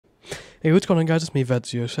Hey, what's going on, guys? It's me,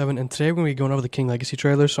 Vet07, and today we're going to be going over the King Legacy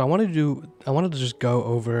trailer. So I wanted to just go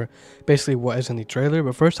over basically what is in the trailer,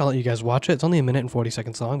 but first I'll let you guys watch it. It's only 1 minute and 40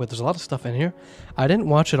 seconds long, but there's a lot of stuff in here. I didn't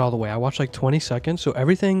watch it all the way. I watched like 20 seconds, so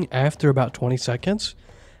everything after about 20 seconds,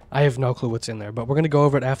 I have no clue what's in there. But we're going to go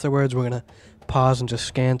over it afterwards. We're going to pause and just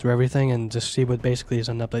scan through everything and just see what basically is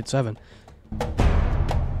in Update 7.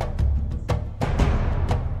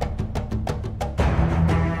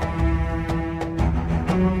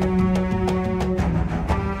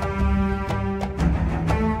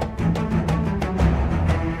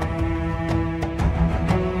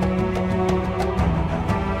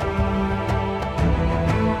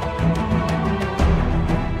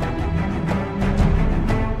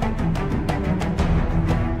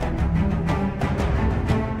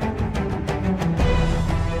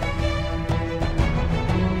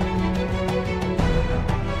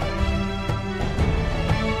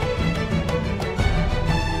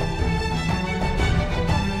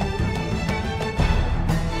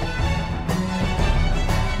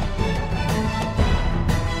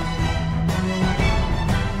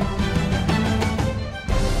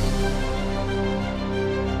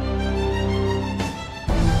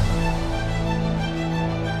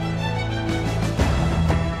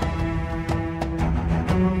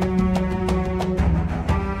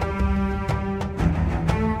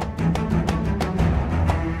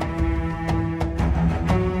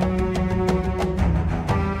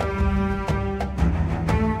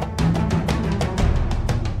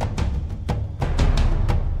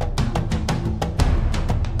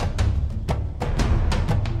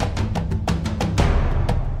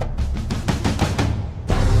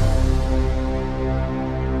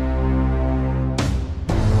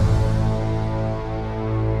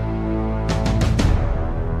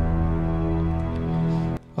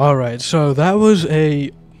 Alright, so that was an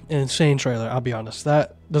insane trailer, I'll be honest. There's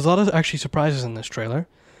a lot of actually surprises in this trailer.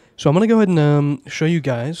 So I'm going to go ahead and show you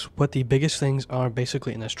guys what the biggest things are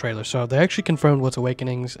basically in this trailer. So they actually confirmed what's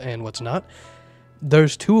Awakenings and what's not.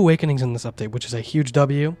 There's 2 Awakenings in this update, which is a huge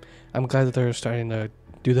W. I'm glad that they're starting to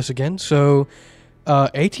do this again. So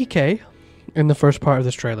ATK in the first part of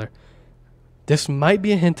this trailer. This might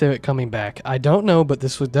be a hint of it coming back. I don't know, but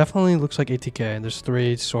this definitely looks like ATK. There's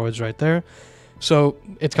 3 swords right there. So,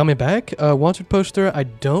 it's coming back. Wanted poster, I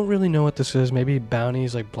don't really know what this is. Maybe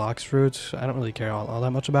bounties, like blocks fruits. I don't really care all that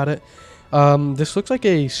much about it. This looks like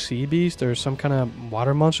a sea beast or some kind of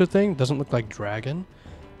water monster thing. Doesn't look like dragon,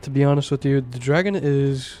 to be honest with you. The dragon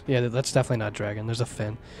is... yeah, that's definitely not dragon. There's a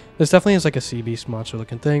fin. This definitely is like a sea beast monster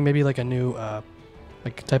looking thing. Maybe like a new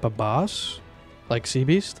like type of boss, like sea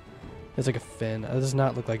beast. It's like a fin. It does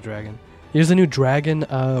not look like dragon. Here's the new dragon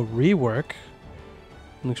rework.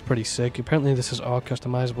 Looks pretty sick. Apparently this is all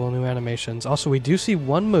customizable, new animations. Also, we do see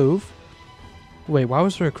one move. Wait, why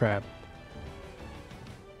was there a crab?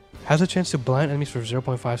 Has a chance to blind enemies for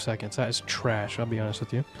 0.5 seconds. That is trash, I'll be honest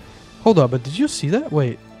with you. Hold up, but did you see that?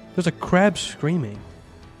 Wait, there's a crab screaming.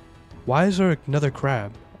 Why is there another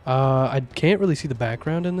crab? I can't really see the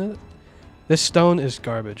background in it. This stone is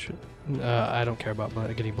garbage. I don't care about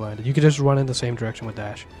getting blinded. You could just run in the same direction with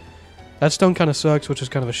dash. That stone kind of sucks, which is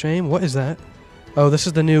kind of a shame. What is that? Oh, this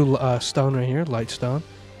is the new stone right here, light stone,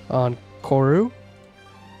 on Koru.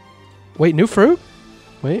 Wait, new fruit?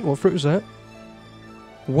 Wait, what fruit is that?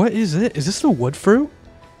 What is it? Is this the wood fruit?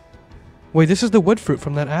 Wait, this is the wood fruit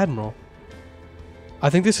from that admiral. I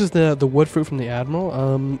think this is the wood fruit from the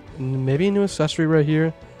admiral. Maybe a new accessory right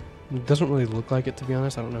here. It doesn't really look like it, to be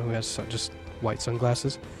honest. I don't know who has just white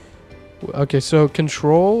sunglasses. Okay, so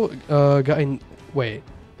control wait,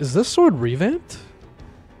 is this sword revamped?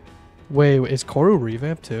 Wait, is Koru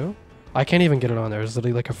revamped too? I can't even get it on there. It's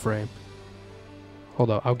literally like a frame. Hold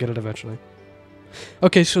up, I'll get it eventually.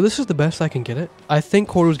 Okay, so this is the best I can get it. I think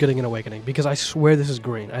Koru's getting an awakening because I swear this is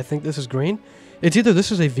green. I think this is green. It's either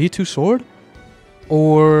this is a V2 sword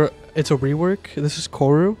or it's a rework. This is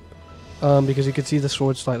Koru because you can see the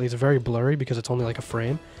sword slightly. It's very blurry because it's only like a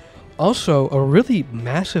frame. Also, a really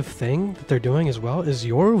massive thing that they're doing as well is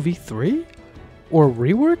Yoru V3 or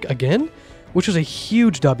rework again, which is a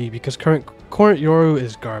huge W because current Yoru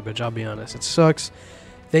is garbage, I'll be honest. It sucks.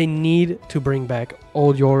 They need to bring back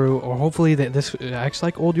old Yoru, or hopefully this acts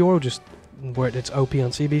like old Yoru, just where it's OP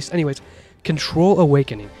on Sea Beast. Anyways, Control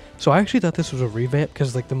Awakening. So I actually thought this was a revamp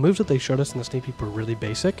because like the moves that they showed us in the sneak peek were really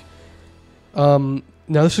basic. Now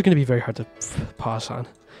this is going to be very hard to pause on.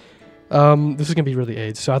 This is going to be really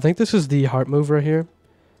AIDS. So I think this is the heart move right here.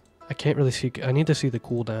 I can't really see. I need to see the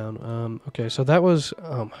cooldown. Okay, so that was...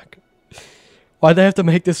 oh my god. Why'd they have to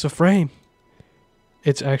make this a frame?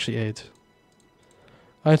 It's actually AIDS.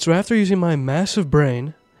 Alright, so after using my massive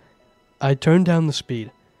brain, I turned down the speed.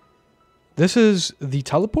 This is the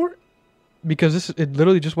teleport because it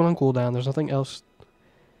literally just went on cooldown. There's nothing else.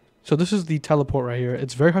 So this is the teleport right here.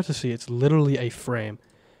 It's very hard to see. It's literally a frame.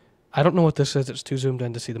 I don't know what this is. It's too zoomed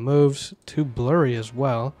in to see the moves. Too blurry as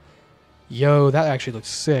well. Yo, that actually looks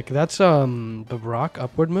sick. That's the rock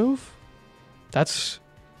upward move. That's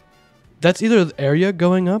either area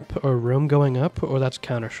going up or room going up, or that's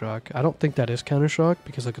counter shock. I don't think that is counter shock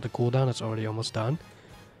because look at the cooldown. It's already almost done.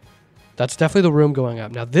 That's definitely the room going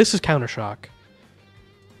up. Now this is counter shock.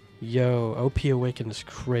 Yo, OP Awaken is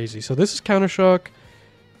crazy. So this is counter shock.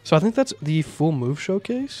 So I think that's the full move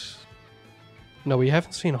showcase. No, we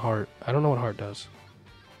haven't seen Heart. I don't know what Heart does.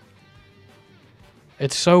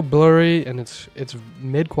 It's so blurry and it's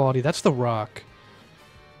mid quality. That's the rock.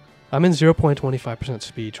 I'm in 0.25%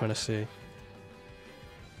 speed trying to see.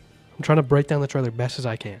 I'm trying to break down the trailer best as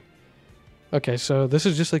I can. Okay, so this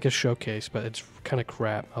is just like a showcase, but it's kind of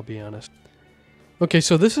crap, I'll be honest. Okay,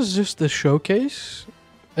 so this is just the showcase.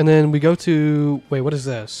 And then we go to... Wait, what is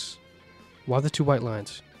this? Why are the 2 white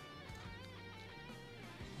lines?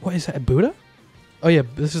 What is that, Buddha? Oh yeah,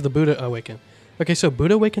 this is the Buddha Awaken. Okay, so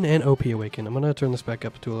Buddha Awaken and OP Awaken. I'm going to turn this back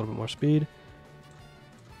up to a little bit more speed.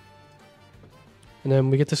 And then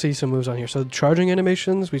we get to see some moves on here. So charging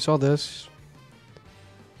animations, we saw this.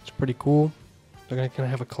 It's pretty cool. They're going to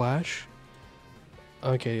have a clash.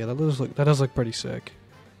 Okay, yeah, that does look pretty sick.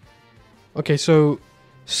 Okay, so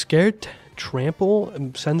Scared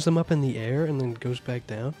Trample sends them up in the air and then goes back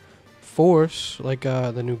down. Force, like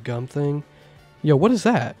the new gum thing. Yo, what is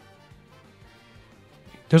that?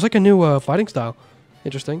 There's like a new fighting style.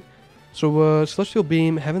 Interesting. So Celestial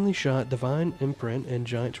Beam, Heavenly Shot, Divine Imprint, and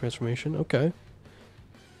Giant Transformation. Okay.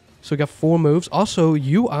 So we got 4 moves. Also,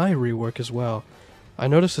 UI rework as well. I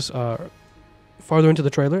noticed this farther into the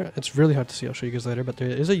trailer. It's really hard to see. I'll show you guys later. But there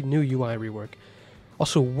is a new UI rework.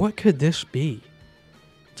 Also, what could this be?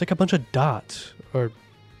 It's like a bunch of dots. Or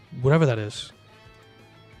whatever that is.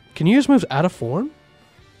 Can you use moves out of form?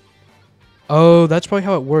 Oh, that's probably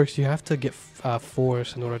how it works. You have to get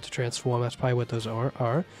force in order to transform. That's probably what those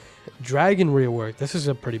are. Dragon rework. This is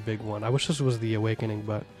a pretty big one. I wish this was the Awakening,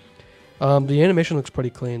 but the animation looks pretty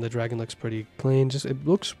clean. The dragon looks pretty clean. Just it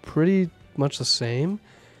looks pretty much the same.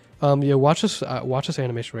 Yeah, watch this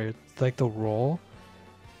animation right here. Like the roll.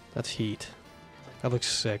 That's heat. That looks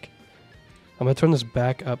sick. I'm gonna turn this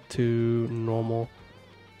back up to normal.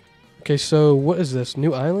 Okay, so what is this?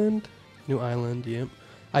 New island? New island. Yep.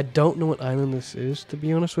 I don't know what island this is, to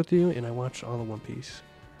be honest with you, and I watched all of One Piece.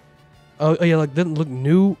 Oh yeah, like didn't look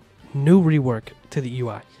new rework to the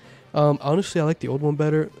UI. Honestly, I like the old one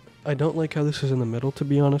better. I don't like how this is in the middle, to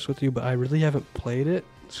be honest with you, but I really haven't played it,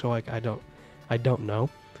 so like I don't know.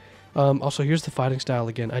 Also, here's the fighting style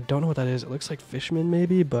again. I don't know what that is. It looks like Fishman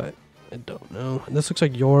maybe, but I don't know. This looks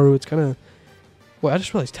like Yoru. It's kind of... Wait, I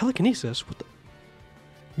just realized telekinesis. What the...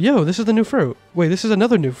 Yo, this is the new fruit. Wait, this is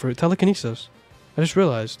another new fruit. Telekinesis. I just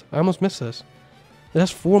realized. I almost missed this. It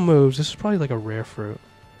has 4 moves. This is probably like a rare fruit.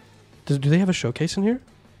 Do they have a showcase in here?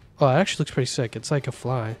 Oh, it actually looks pretty sick. It's like a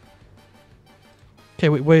fly. Okay,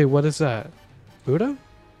 wait, what is that? Buddha?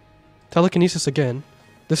 Telekinesis again.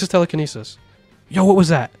 This is telekinesis. Yo, what was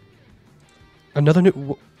that? Another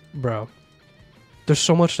new... Bro. There's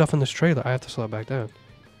so much stuff in this trailer. I have to slow it back down.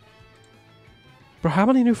 Bro, how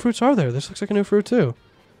many new fruits are there? This looks like a new fruit too.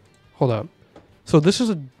 Hold up. So this is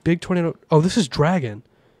a big tornado. Oh, this is dragon.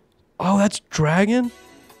 Oh, that's dragon?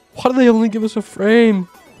 Why do they only give us a frame?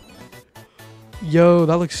 Yo,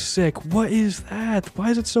 that looks sick. What is that?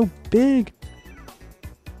 Why is it so big?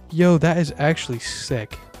 Yo, that is actually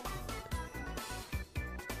sick.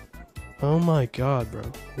 Oh my god, bro.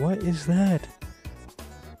 What is that?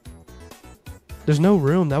 There's no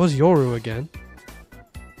room. That was Yoru again.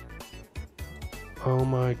 Oh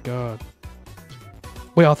my god.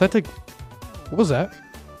 Wait, authentic... What was that?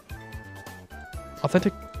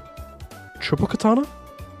 Authentic... Triple Katana?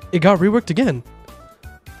 It got reworked again.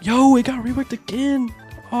 Yo, it got reworked again.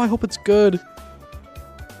 Oh, I hope it's good.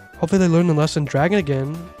 Hopefully they learn the lesson. Dragon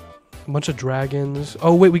again. A bunch of dragons.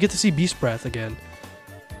 Oh, wait, we get to see Beast Breath again.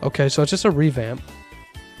 Okay, so it's just a revamp.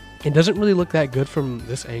 It doesn't really look that good from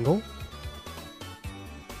this angle.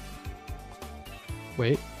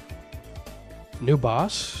 Wait. New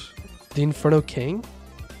boss. The Inferno King.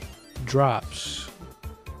 Drops.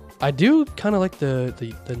 I do kind of like the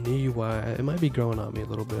new UI. It might be growing on me a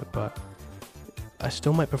little bit, but I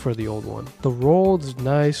still might prefer the old one. The roll is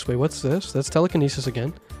nice. Wait, what's this? That's telekinesis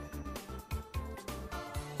again.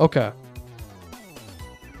 Okay.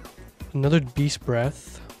 Another Beast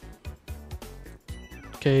Breath.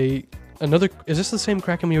 Okay. Another... Is this the same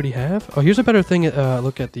Kraken we already have? Oh, here's a better thing.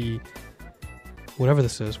 Look at the... Whatever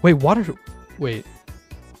this is. Wait, water... Wait.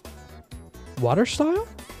 water style?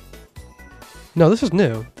 No, this is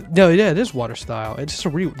new. No, yeah, it is water style. It's just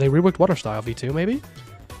they reworked water style V2 maybe.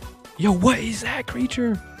 Yo, what is that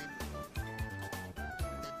creature?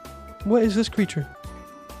 What is this creature?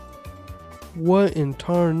 What in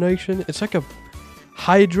tarnation? It's like a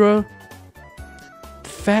Hydra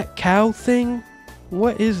fat cow thing.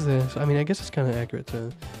 What is this? I mean, I guess it's kind of accurate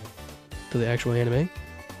to the actual anime.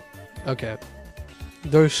 Okay.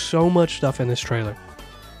 There's so much stuff in this trailer.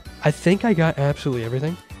 I think I got absolutely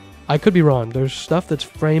everything. I could be wrong. There's stuff that's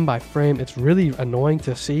frame by frame. It's really annoying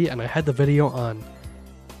to see, and I had the video on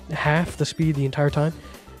half the speed the entire time.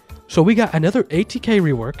 So we got another ATK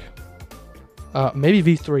rework. Maybe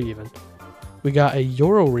V3 even. We got a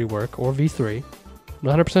Euro rework, or V3.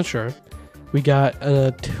 Not 100% sure. We got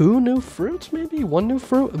 2 new fruits, maybe? 1 new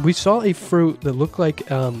fruit? We saw a fruit that looked like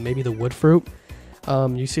maybe the wood fruit.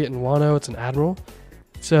 You see it in Wano. It's an Admiral.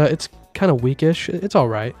 It's kind of weakish. It's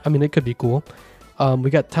alright. I mean, it could be cool.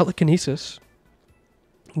 We got Telekinesis.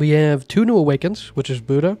 We have 2 new Awakens, which is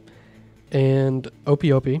Buddha and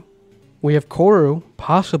Opie. We have Koru,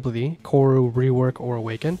 possibly Koru rework or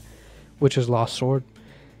Awaken, which is Lost Sword.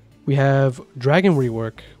 We have Dragon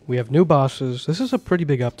rework. We have new bosses. This is a pretty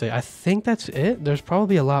big update. I think that's it. There's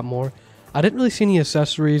probably a lot more. I didn't really see any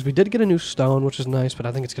accessories. We did get a new stone, which is nice, but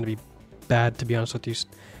I think it's going to be bad, to be honest with you.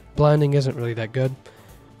 Blinding isn't really that good,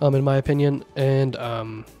 in my opinion. And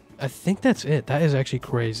I think that's it. That is actually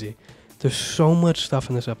crazy. There's so much stuff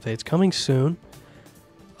in this update. It's coming soon.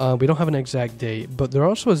 We don't have an exact date, but there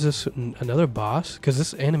also is this another boss, because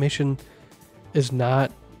this animation is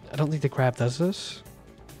not... I don't think the crab does this.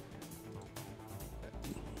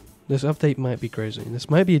 This update might be crazy. This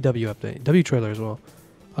might be a W update. W trailer as well.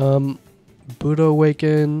 Buddha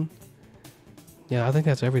Awaken. Yeah, I think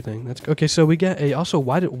that's everything. That's okay. So we get a also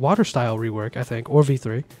water style rework, I think, or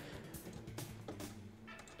V3.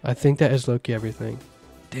 I think that is Loki everything.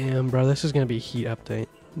 Damn, bro, this is gonna be a heat update.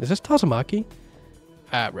 Is this Tazumaki?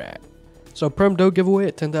 Alright. So Perm Dough giveaway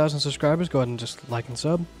at 10,000 subscribers. Go ahead and just like and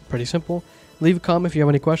sub. Pretty simple. Leave a comment if you have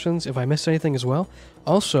any questions. If I missed anything as well.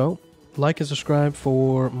 Also, like and subscribe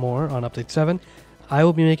for more on Update 7. I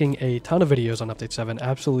will be making a ton of videos on Update 7.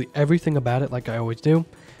 Absolutely everything about it, like I always do.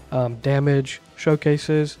 Damage,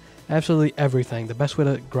 showcases, absolutely everything. The best way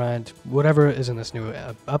to grind whatever is in this new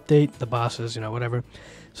update, the bosses, whatever.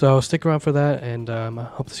 So stick around for that, and I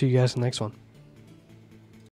hope to see you guys in the next one.